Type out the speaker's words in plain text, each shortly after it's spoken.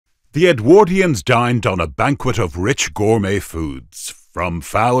The Edwardians dined on a banquet of rich gourmet foods, from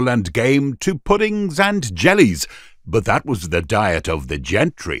fowl and game to puddings and jellies, but that was the diet of the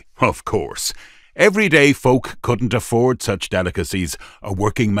gentry, of course. Everyday folk couldn't afford such delicacies. A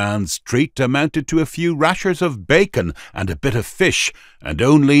working man's treat amounted to a few rashers of bacon and a bit of fish, and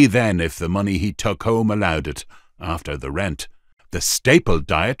only then if the money he took home allowed it, after the rent. The staple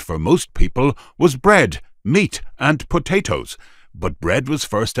diet for most people was bread, meat and potatoes. But bread was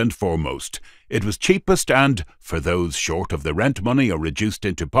first and foremost. It was cheapest and, for those short of the rent money or reduced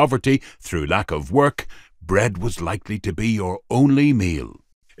into poverty through lack of work, bread was likely to be your only meal.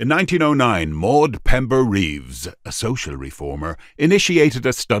 In 1909, Maud Pember Reeves, a social reformer, initiated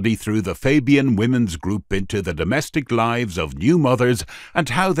a study through the Fabian Women's Group into the domestic lives of new mothers and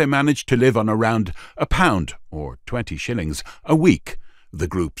how they managed to live on around £1, or 20 shillings, a week. The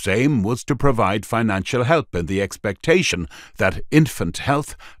group's aim was to provide financial help in the expectation that infant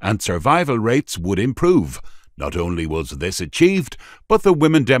health and survival rates would improve. Not only was this achieved, but the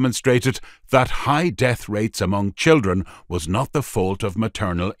women demonstrated that high death rates among children was not the fault of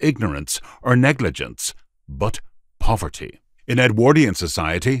maternal ignorance or negligence, but poverty. In Edwardian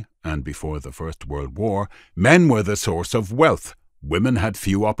society, and before the First World War, men were the source of wealth. Women had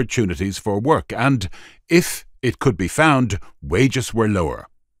few opportunities for work, and, if it could be found, wages were lower.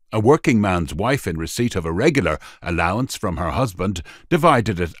 A working man's wife in receipt of a regular allowance from her husband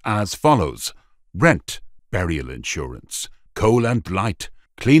divided it as follows: rent, burial insurance, coal and light,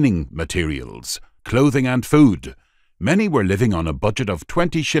 cleaning materials, clothing and food. Many were living on a budget of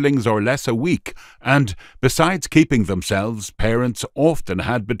 20 shillings or less a week, and besides keeping themselves, parents often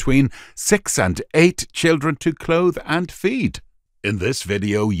had between 6 and 8 children to clothe and feed. In this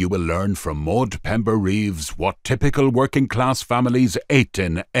video, you will learn from Maud Pember Reeves what typical working-class families ate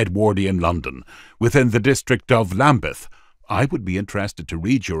in Edwardian London, within the district of Lambeth. I would be interested to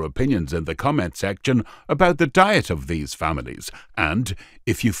read your opinions in the comment section about the diet of these families, and,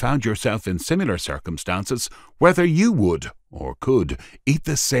 if you found yourself in similar circumstances, whether you would, or could, eat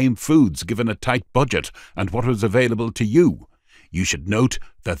the same foods given a tight budget and what was available to you. You should note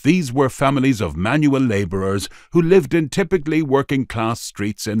that these were families of manual labourers who lived in typically working-class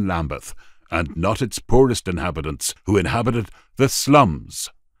streets in Lambeth, and not its poorest inhabitants, who inhabited the slums.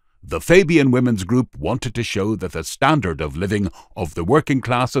 The Fabian Women's Group wanted to show that the standard of living of the working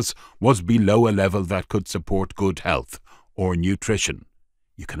classes was below a level that could support good health or nutrition.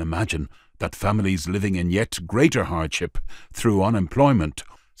 You can imagine that families living in yet greater hardship through unemployment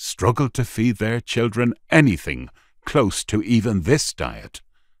struggled to feed their children anything close to even this diet,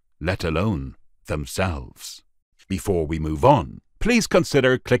 let alone themselves. Before we move on, please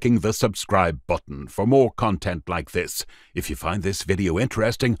consider clicking the subscribe button for more content like this. If you find this video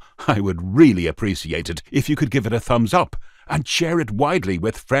interesting, I would really appreciate it if you could give it a thumbs up and share it widely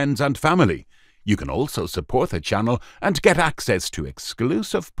with friends and family. You can also support the channel and get access to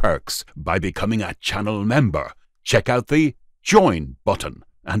exclusive perks by becoming a channel member. Check out the Join button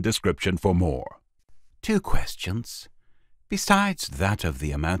and description for more. 2 questions. Besides that of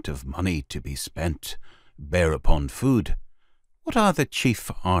the amount of money to be spent bare upon food, what are the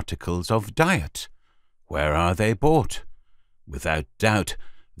chief articles of diet? Where are they bought? Without doubt,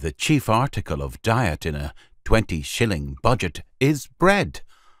 the chief article of diet in a 20-shilling budget is bread.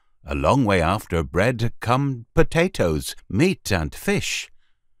 A long way after bread come potatoes, meat and fish.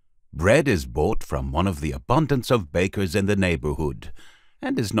 Bread is bought from one of the abundance of bakers in the neighbourhood,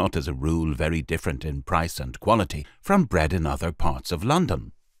 and is not as a rule very different in price and quality from bread in other parts of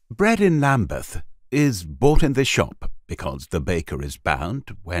London. Bread in Lambeth is bought in the shop because the baker is bound,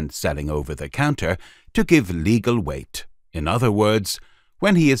 when selling over the counter, to give legal weight. In other words,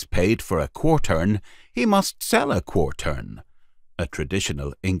 when he is paid for a quartern, he must sell a quartern, a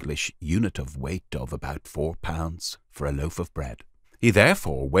traditional English unit of weight of about £4 for a loaf of bread. He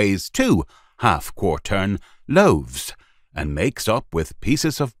therefore weighs 2 half-quartern loaves, and makes up with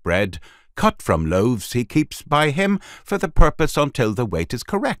pieces of bread cut from loaves he keeps by him for the purpose until the weight is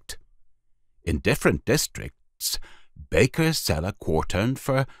correct. In different districts, bakers sell a quartern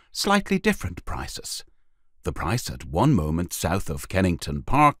for slightly different prices. The price at one moment south of Kennington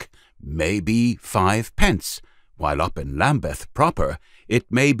Park may be 5 pence, while up in Lambeth proper it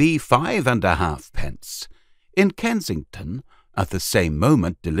may be 5.5 pence. In Kensington, at the same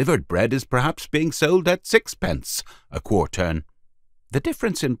moment, delivered bread is perhaps being sold at 6 pence a quartern. The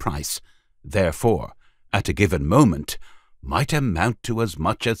difference in price, therefore, at a given moment, might amount to as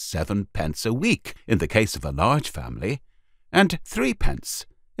much as 7 pence a week in the case of a large family, and 3 pence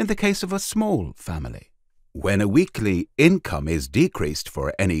in the case of a small family. When a weekly income is decreased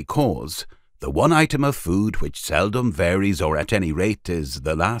for any cause, The one item of food which seldom varies, or at any rate is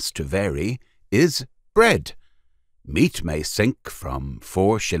the last to vary, is bread. Meat may sink from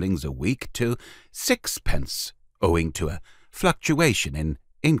 4 shillings a week to 6p, owing to a fluctuation in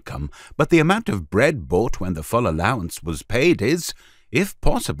income, but the amount of bread bought when the full allowance was paid is, if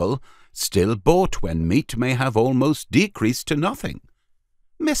possible, still bought when meat may have almost decreased to nothing.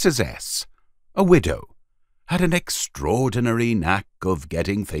 Mrs. S., a widow, had an extraordinary knack of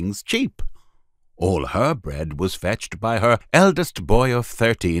getting things cheap. All her bread was fetched by her eldest boy of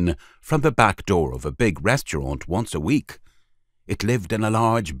 13 from the back door of a big restaurant once a week. It lived in a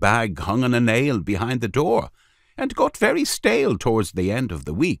large bag hung on a nail behind the door, and got very stale towards the end of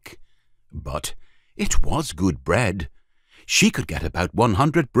the week. But it was good bread. She could get about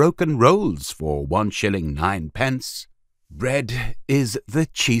 100 broken rolls for 1 shilling 9p. Bread is the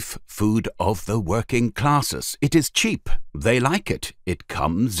chief food of the working classes. It is cheap. They like it. It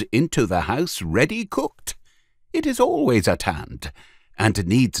comes into the house ready cooked. It is always at hand, and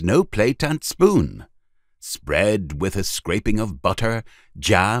needs no plate and spoon. Spread with a scraping of butter,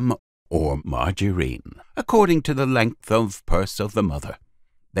 jam, or margarine, according to the length of purse of the mother.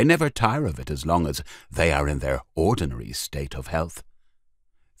 They never tire of it as long as they are in their ordinary state of health.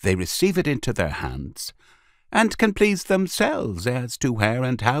 They receive it into their hands, and can please themselves as to where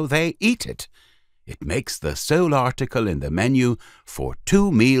and how they eat it. It makes the sole article in the menu for 2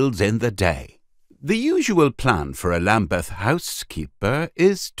 meals in the day. The usual plan for a Lambeth housekeeper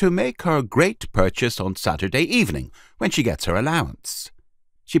is to make her great purchase on Saturday evening, when she gets her allowance.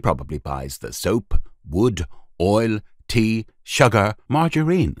 She probably buys the soap, wood, oil, tea, sugar,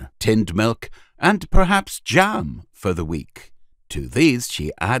 margarine, tinned milk, and perhaps jam for the week. To these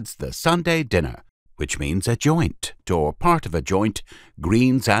she adds the Sunday dinner, which means a joint, or part of a joint,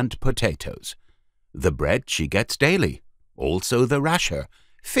 greens and potatoes. The bread she gets daily, also the rasher,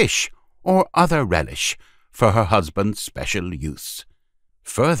 fish, or other relish, for her husband's special use.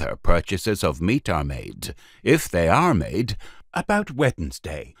 Further purchases of meat are made, if they are made, about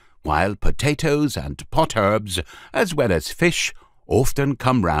Wednesday, while potatoes and pot herbs, as well as fish, often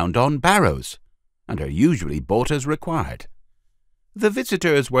come round on barrows, and are usually bought as required. The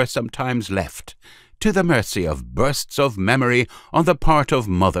visitors were sometimes left to the mercy of bursts of memory on the part of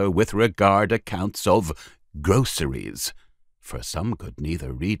mother with regard accounts of groceries, for some could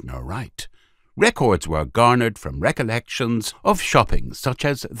neither read nor write. Records were garnered from recollections of shopping such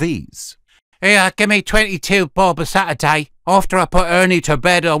as these. "Here, give me 22 bob a Saturday. After I put Ernie to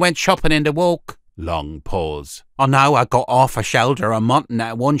bed, I went shopping in the walk." Long pause. "I know I got half a shoulder of mutton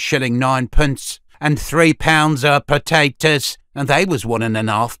at 1 shilling 9p, and 3 pounds of potatoes, and they was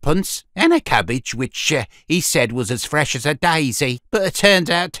 1.5p, and a cabbage which he said was as fresh as a daisy, but it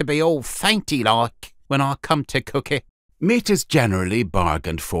turned out to be all fainty like when I come to cook it." Meat is generally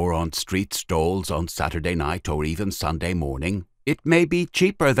bargained for on street stalls on Saturday night or even Sunday morning. It may be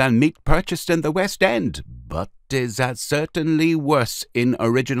cheaper than meat purchased in the West End, but is as certainly worse in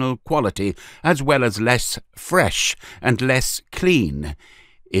original quality, as well as less fresh and less clean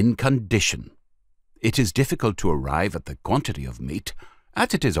in condition. It is difficult to arrive at the quantity of meat,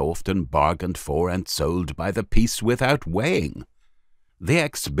 as it is often bargained for and sold by the piece without weighing. The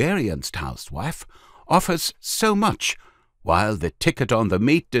experienced housewife offers so much, while the ticket on the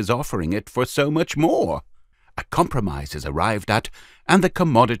meat is offering it for so much more. A compromise is arrived at, and the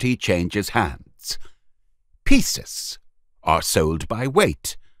commodity changes hands. Pieces are sold by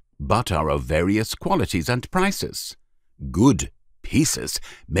weight, but are of various qualities and prices. Good pieces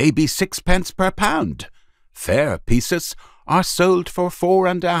may be 6p per pound. Fair pieces are sold for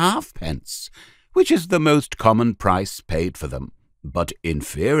 4.5p, which is the most common price paid for them, but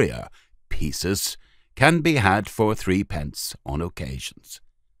inferior pieces can be had for 3p on occasions.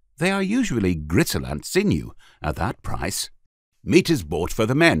 They are usually gristle and sinew at that price. Meat is bought for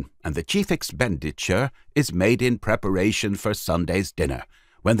the men, and the chief expenditure is made in preparation for Sunday's dinner,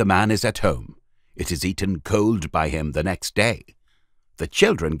 when the man is at home. It is eaten cold by him the next day. The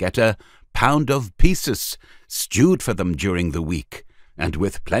children get a pound of pieces stewed for them during the week, and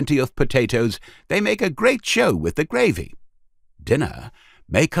with plenty of potatoes they make a great show with the gravy. Dinner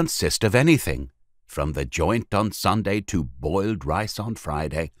may consist of anything, from the joint on Sunday to boiled rice on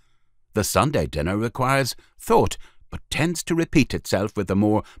Friday. The Sunday dinner requires thought, but tends to repeat itself with the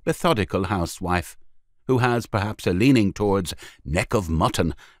more methodical housewife, who has perhaps a leaning towards neck of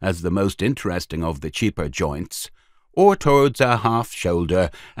mutton as the most interesting of the cheaper joints, or towards a half-shoulder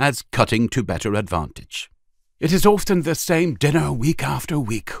as cutting to better advantage. It is often the same dinner week after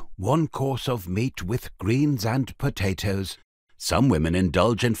week, one course of meat with greens and potatoes. Some women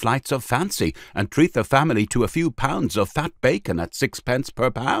indulge in flights of fancy and treat the family to a few pounds of fat bacon at 6p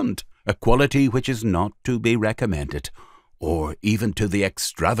per pound. a quality which is not to be recommended, or even to the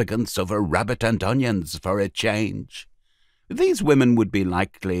extravagance of a rabbit and onions for a change. These women would be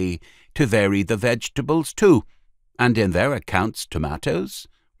likely to vary the vegetables too, and in their accounts tomatoes,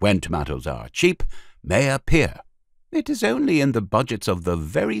 when tomatoes are cheap, may appear. It is only in the budgets of the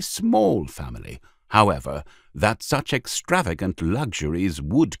very small family, however, that such extravagant luxuries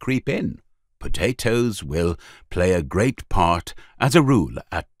would creep in. Potatoes will play a great part as a rule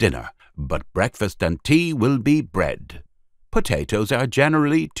at dinner, but breakfast and tea will be bread. Potatoes are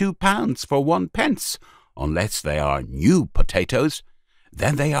generally £2 for 1 pence, unless they are new potatoes.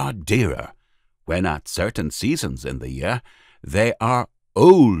 Then they are dearer. When at certain seasons in the year they are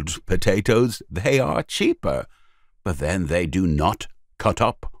old potatoes, they are cheaper, but then they do not cut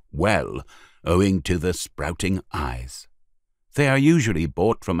up well, owing to the sprouting eyes. They are usually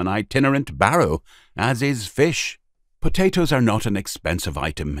bought from an itinerant barrow, as is fish. Potatoes are not an expensive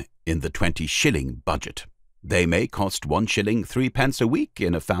item in the 20-shilling budget. They may cost 1 shilling 3 pence a week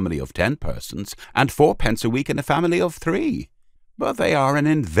in a family of 10 persons, and 4 pence a week in a family of 3. But they are an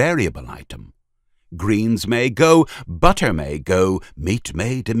invariable item. Greens may go, butter may go, meat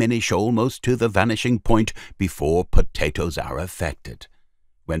may diminish almost to the vanishing point before potatoes are affected.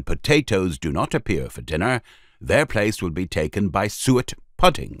 When potatoes do not appear for dinner, their place will be taken by suet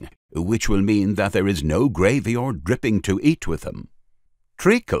pudding, which will mean that there is no gravy or dripping to eat with them.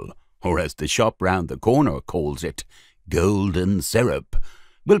 Treacle, or as the shop round the corner calls it, golden syrup,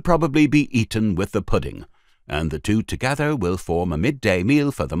 will probably be eaten with the pudding, and the two together will form a midday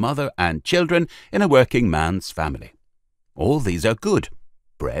meal for the mother and children in a working man's family. All these are good: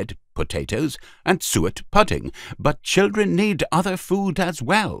 bread, potatoes, and suet pudding, but children need other food as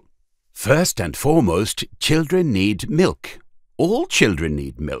well. First and foremost, children need milk. All children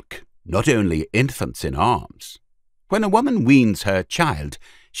need milk, not only infants in arms. When a woman weans her child,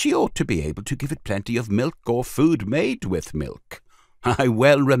 she ought to be able to give it plenty of milk or food made with milk. I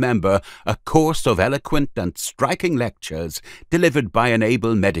well remember a course of eloquent and striking lectures delivered by an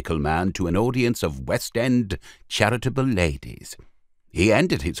able medical man to an audience of West End charitable ladies. He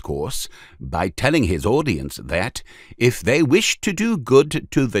ended his course by telling his audience that, if they wished to do good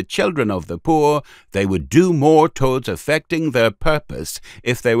to the children of the poor, they would do more towards effecting their purpose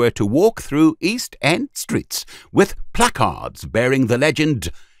if they were to walk through East End streets with placards bearing the legend,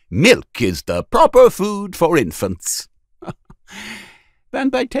 "Milk is the proper food for infants," than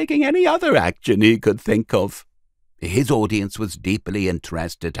by taking any other action he could think of. His audience was deeply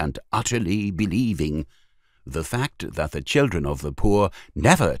interested and utterly believing. The fact that the children of the poor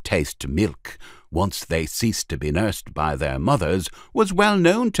never taste milk once they cease to be nursed by their mothers was well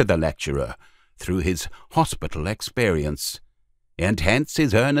known to the lecturer through his hospital experience, and hence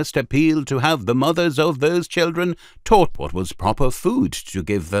his earnest appeal to have the mothers of those children taught what was proper food to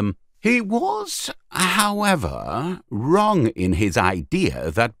give them. He was, however, wrong in his idea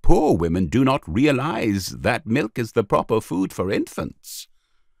that poor women do not realize that milk is the proper food for infants.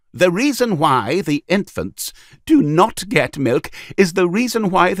 The reason why the infants do not get milk is the reason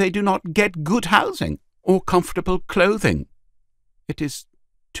why they do not get good housing or comfortable clothing. It is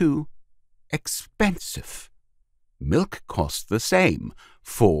too expensive. Milk costs the same,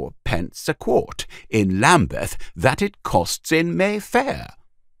 4 pence a quart, in Lambeth that it costs in Mayfair.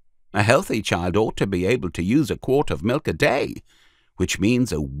 A healthy child ought to be able to use a quart of milk a day, which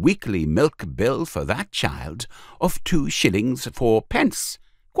means a weekly milk bill for that child of 2 shillings 4 pence.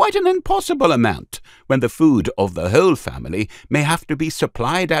 Quite an impossible amount, when the food of the whole family may have to be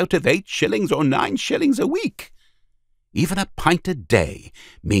supplied out of 8 shillings or 9 shillings a week. Even a pint a day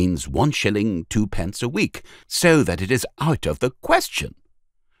means 1 shilling 2 pence a week, so that it is out of the question.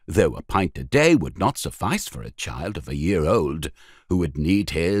 Though a pint a day would not suffice for a child of a year old, who would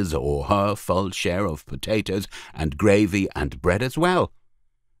need his or her full share of potatoes and gravy and bread as well.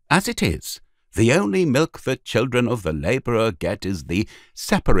 As it is, the only milk the children of the labourer get is the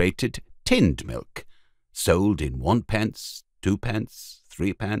separated tinned milk, sold in 1 pence, 2 pence,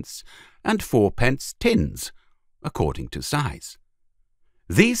 3 pence, and 4 pence tins, according to size.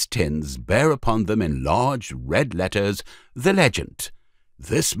 These tins bear upon them in large red letters the legend,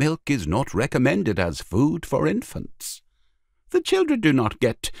 "This milk is not recommended as food for infants." The children do not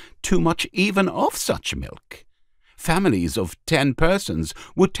get too much even of such milk. Families of 10 persons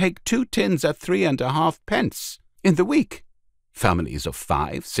would take 2 tins at 3.5 pence in the week. Families of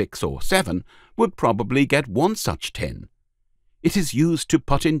 5, 6, or 7 would probably get 1 such tin. It is used to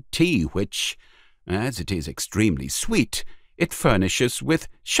put in tea, which, as it is extremely sweet, it furnishes with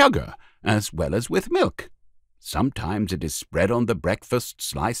sugar as well as with milk. Sometimes it is spread on the breakfast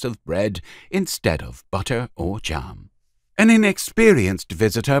slice of bread instead of butter or jam. An inexperienced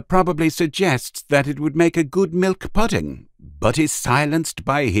visitor probably suggests that it would make a good milk pudding, but is silenced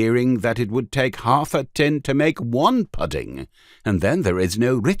by hearing that it would take half a tin to make one pudding, and then there is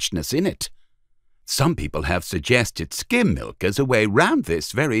no richness in it. Some people have suggested skim milk as a way round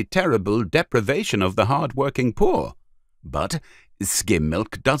this very terrible deprivation of the hard-working poor. But skim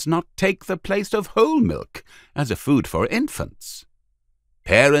milk does not take the place of whole milk as a food for infants.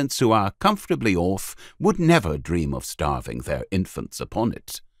 Parents who are comfortably off would never dream of starving their infants upon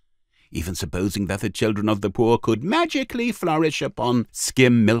it. Even supposing that the children of the poor could magically flourish upon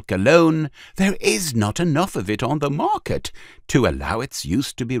skim milk alone, there is not enough of it on the market to allow its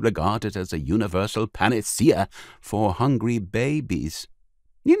use to be regarded as a universal panacea for hungry babies.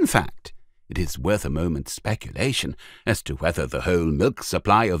 In fact, it is worth a moment's speculation as to whether the whole milk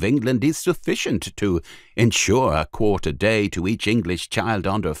supply of England is sufficient to ensure a quart a day to each English child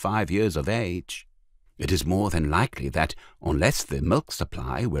under 5 years of age. It is more than likely that, unless the milk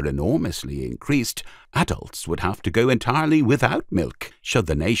supply were enormously increased, adults would have to go entirely without milk, should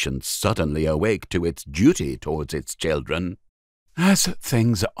the nation suddenly awake to its duty towards its children. As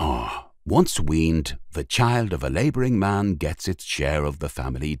things are, once weaned, the child of a labouring man gets its share of the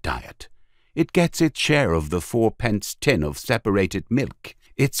family diet. It gets its share of the 4-pence tin of separated milk,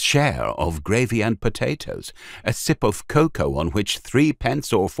 its share of gravy and potatoes, a sip of cocoa on which 3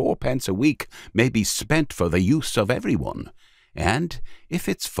 pence or 4 pence a week may be spent for the use of everyone, and, if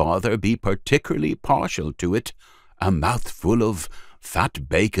its father be particularly partial to it, a mouthful of fat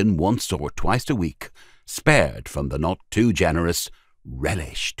bacon once or twice a week, spared from the not too generous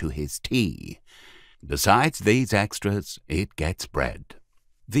relish to his tea. Besides these extras, it gets bread.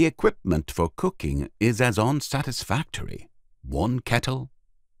 The equipment for cooking is as unsatisfactory. 1 kettle,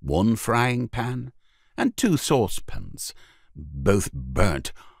 1 frying pan, and 2 saucepans, both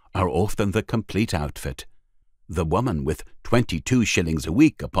burnt, are often the complete outfit. The woman with 22 shillings a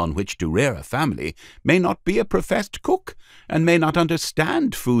week upon which to rear a family may not be a professed cook, and may not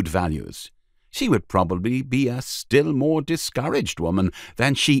understand food values. She would probably be a still more discouraged woman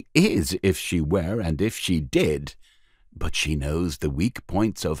than she is if she were and if she did. But she knows the weak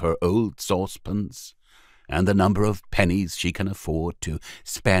points of her old saucepans, and the number of pennies she can afford to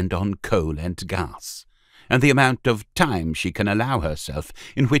spend on coal and gas, and the amount of time she can allow herself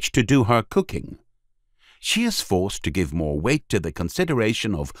in which to do her cooking. She is forced to give more weight to the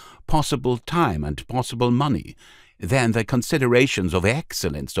consideration of possible time and possible money than the considerations of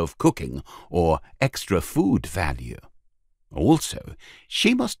excellence of cooking or extra food value. Also,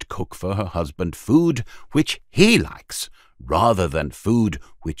 she must cook for her husband food which he likes, rather than food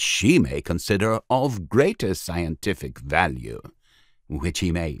which she may consider of greater scientific value, which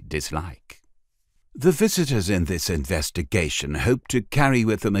he may dislike. The visitors in this investigation hope to carry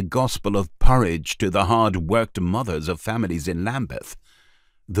with them a gospel of porridge to the hard-worked mothers of families in Lambeth.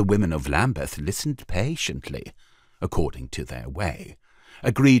 The women of Lambeth listened patiently, according to their way,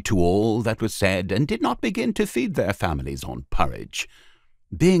 agreed to all that was said, and did not begin to feed their families on porridge.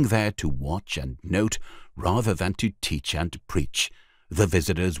 Being there to watch and note rather than to teach and preach, the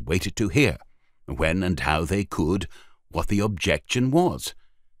visitors waited to hear, when and how they could, what the objection was.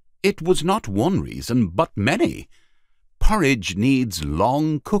 It was not one reason, but many. Porridge needs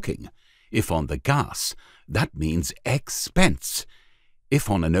long cooking. If on the gas, that means expense. If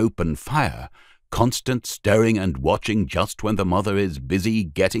on an open fire, constant stirring and watching just when the mother is busy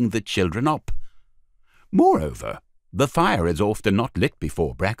getting the children up. Moreover, the fire is often not lit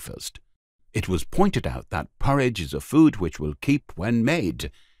before breakfast. It was pointed out that porridge is a food which will keep when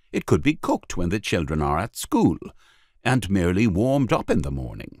made. It could be cooked when the children are at school, and merely warmed up in the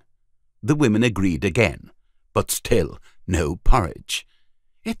morning. The women agreed again, but still no porridge.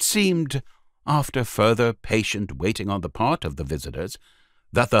 It seemed, after further patient waiting on the part of the visitors,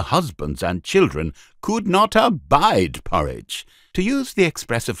 that the husbands and children could not abide porridge. To use the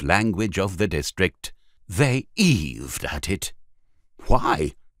expressive language of the district, they heaved at it.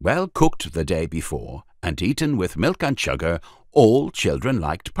 Why? Well cooked the day before, and eaten with milk and sugar, all children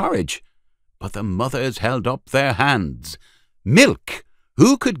liked porridge. But the mothers held up their hands. Milk!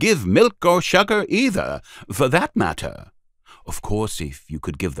 Who could give milk or sugar either, for that matter? Of course, if you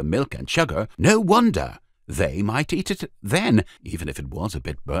could give them milk and sugar, no wonder. They might eat it then, even if it was a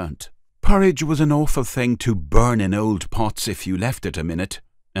bit burnt. Porridge was an awful thing to burn in old pots if you left it a minute,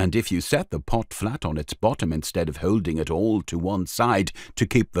 and if you set the pot flat on its bottom instead of holding it all to one side to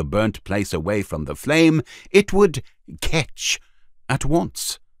keep the burnt place away from the flame, it would catch at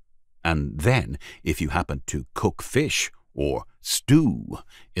once. And then, if you happened to cook fish or stew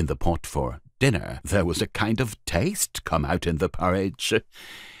in the pot for dinner, there was a kind of taste come out in the porridge.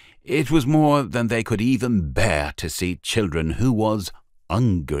 It was more than they could even bear to see children who was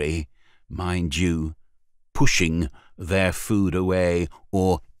hungry, mind you, pushing their food away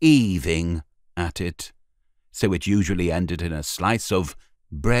or heaving at it. So it usually ended in a slice of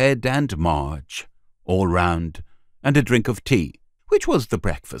bread and marge all round, and a drink of tea, which was the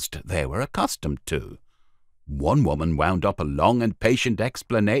breakfast they were accustomed to. One woman wound up a long and patient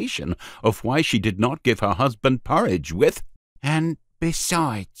explanation of why she did not give her husband porridge with, "And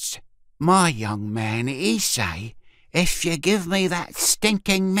besides, my young man, he say, if you give me that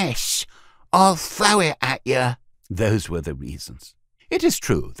stinking mess, I'll throw it at you." Those were the reasons. It is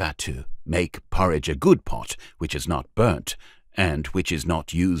true that to make porridge a good pot, which is not burnt, and which is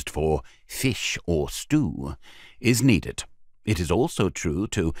not used for fish or stew, is needed. It is also true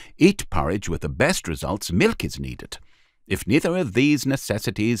to eat porridge with the best results, milk is needed. If neither of these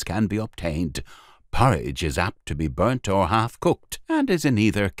necessities can be obtained, porridge is apt to be burnt or half-cooked, and is in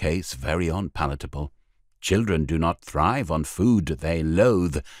either case very unpalatable. Children do not thrive on food they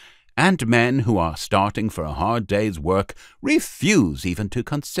loathe, and men who are starting for a hard day's work refuse even to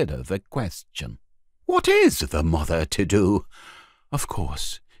consider the question. What is the mother to do? Of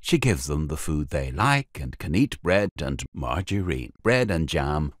course, she gives them the food they like and can eat bread and margarine, bread and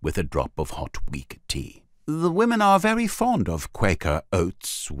jam with a drop of hot weak tea. The women are very fond of Quaker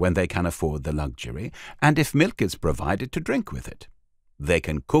oats when they can afford the luxury, and if milk is provided, to drink with it. They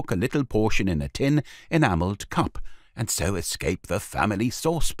can cook a little portion in a tin enamelled cup, and so escape the family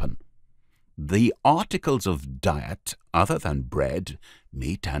saucepan. The articles of diet, other than bread,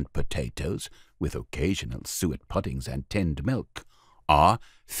 meat and potatoes, with occasional suet puddings and tinned milk, are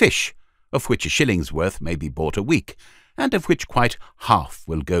fish, of which a shilling's worth may be bought a week, and of which quite half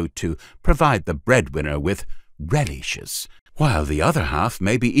will go to provide the breadwinner with relishes, while the other half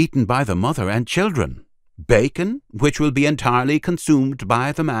may be eaten by the mother and children. Bacon, which will be entirely consumed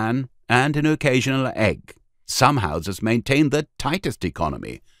by the man, and an occasional egg. Some houses maintain the tightest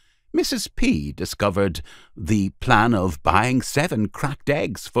economy. Mrs. P. discovered the plan of buying 7 cracked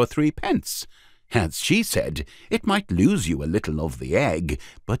eggs for 3p. As she said, it might lose you a little of the egg,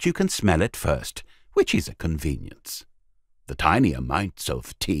 but you can smell it first, which is a convenience. The tiny amounts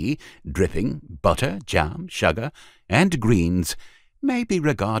of tea, dripping, butter, jam, sugar, and greens may be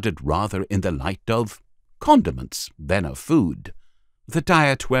regarded rather in the light of condiments than of food. The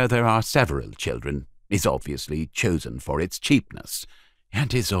diet where there are several children is obviously chosen for its cheapness,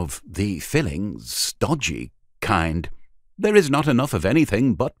 and is of the filling, stodgy kind. There is not enough of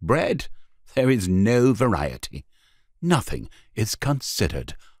anything but bread. There is no variety. Nothing is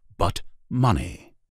considered but money.